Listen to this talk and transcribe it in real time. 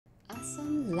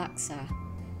Assam Laksa.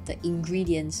 The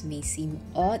ingredients may seem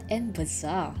odd and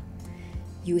bizarre.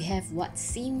 You have what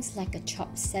seems like a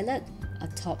chopped salad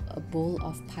atop a bowl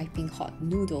of piping hot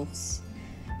noodles.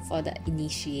 For the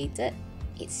initiated,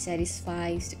 it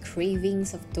satisfies the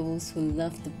cravings of those who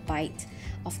love the bite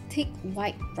of thick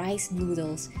white rice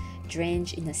noodles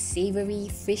drenched in a savoury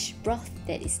fish broth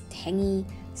that is tangy,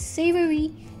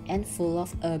 savoury, and full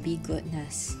of herby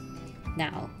goodness.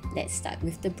 Now, let's start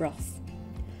with the broth.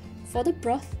 For the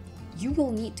broth, you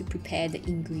will need to prepare the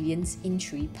ingredients in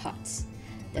 3 parts: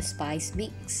 the spice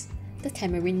mix, the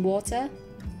tamarind water,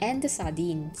 and the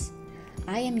sardines.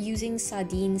 I am using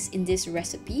sardines in this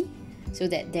recipe so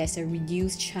that there's a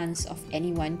reduced chance of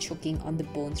anyone choking on the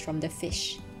bones from the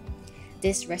fish.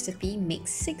 This recipe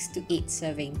makes 6 to 8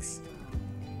 servings.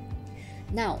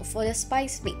 Now for the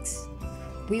spice mix,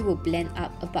 we will blend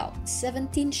up about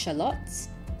 17 shallots,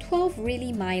 12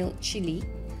 really mild chili,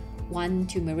 1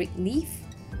 turmeric leaf,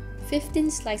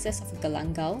 15 slices of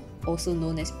galangal, also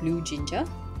known as blue ginger,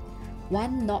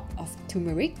 1 knot of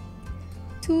turmeric,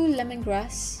 2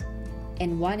 lemongrass,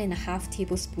 and 1.5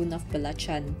 tablespoons of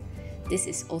belacan. This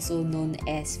is also known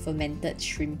as fermented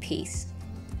shrimp paste.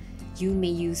 You may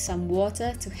use some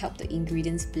water to help the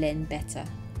ingredients blend better.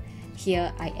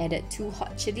 Here I added 2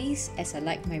 hot chilies as I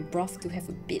like my broth to have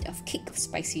a bit of kick of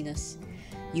spiciness.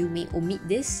 You may omit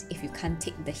this if you can't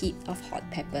take the heat of hot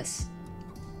peppers.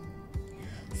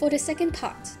 For the second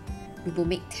part, we will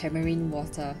make tamarind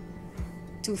water.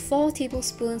 To 4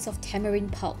 tablespoons of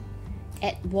tamarind pulp,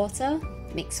 add water,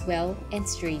 mix well, and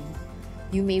strain.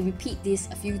 You may repeat this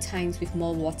a few times with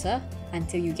more water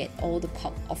until you get all the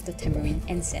pulp of the tamarind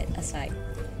and set aside.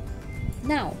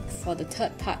 Now, for the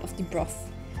third part of the broth,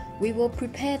 we will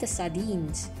prepare the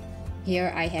sardines.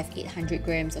 Here I have 800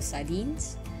 grams of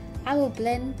sardines. I will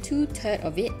blend 2/3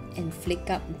 of it and flick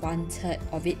up 1/3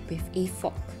 of it with a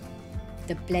fork.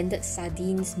 The blended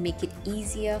sardines make it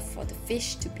easier for the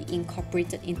fish to be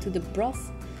incorporated into the broth,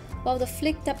 while the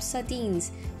flicked up sardines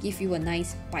give you a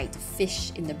nice bite of fish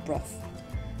in the broth.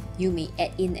 You may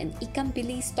add in an Ikan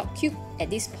bili stock cube at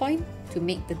this point to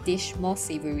make the dish more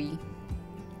savoury.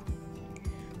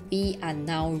 We are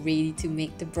now ready to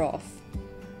make the broth.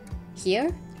 Here,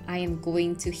 I am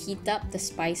going to heat up the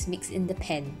spice mix in the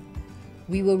pan.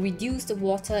 We will reduce the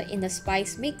water in the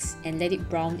spice mix and let it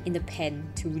brown in the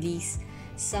pan to release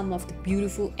some of the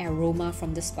beautiful aroma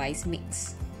from the spice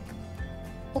mix.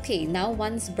 Okay, now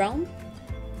once brown,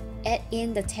 add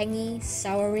in the tangy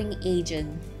souring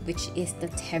agent, which is the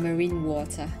tamarind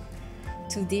water.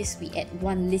 To this, we add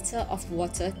 1 liter of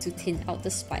water to thin out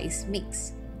the spice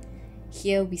mix.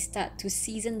 Here we start to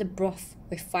season the broth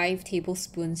with 5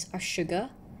 tablespoons of sugar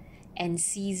and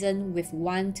season with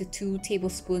 1 to 2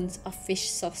 tablespoons of fish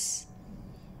sauce.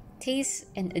 Taste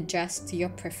and adjust to your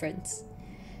preference.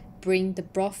 Bring the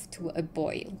broth to a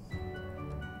boil.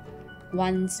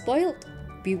 Once boiled,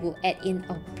 we will add in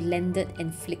our blended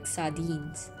and flicked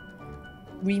sardines.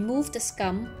 Remove the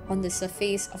scum on the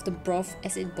surface of the broth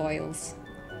as it boils.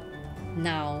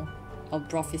 Now, our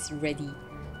broth is ready.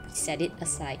 We set it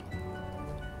aside.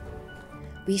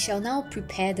 We shall now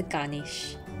prepare the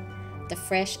garnish. The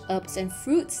fresh herbs and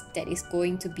fruits that is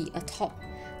going to be atop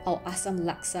our Assam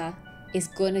Laksa is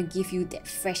going to give you that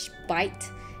fresh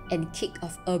bite and kick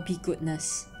of herby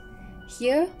goodness.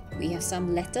 Here, we have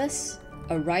some lettuce,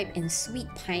 a ripe and sweet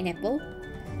pineapple,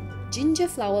 ginger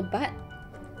flower bud,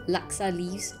 laksa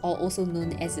leaves, or also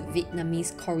known as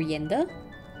Vietnamese coriander,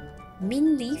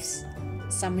 mint leaves,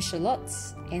 some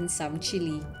shallots, and some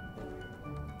chili.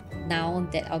 Now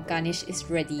that our garnish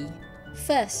is ready,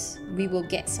 first we will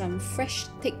get some fresh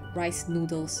thick rice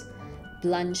noodles,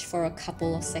 blanched for a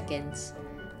couple of seconds.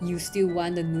 You still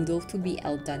want the noodle to be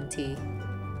al dente.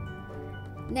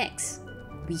 Next,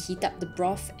 we heat up the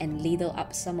broth and ladle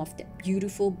up some of that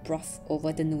beautiful broth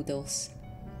over the noodles.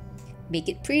 Make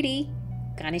it pretty,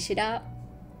 garnish it up.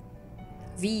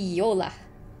 Viola,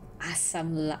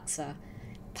 Assam Laksa,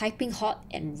 piping hot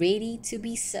and ready to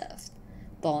be served.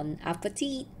 Bon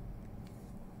appetit!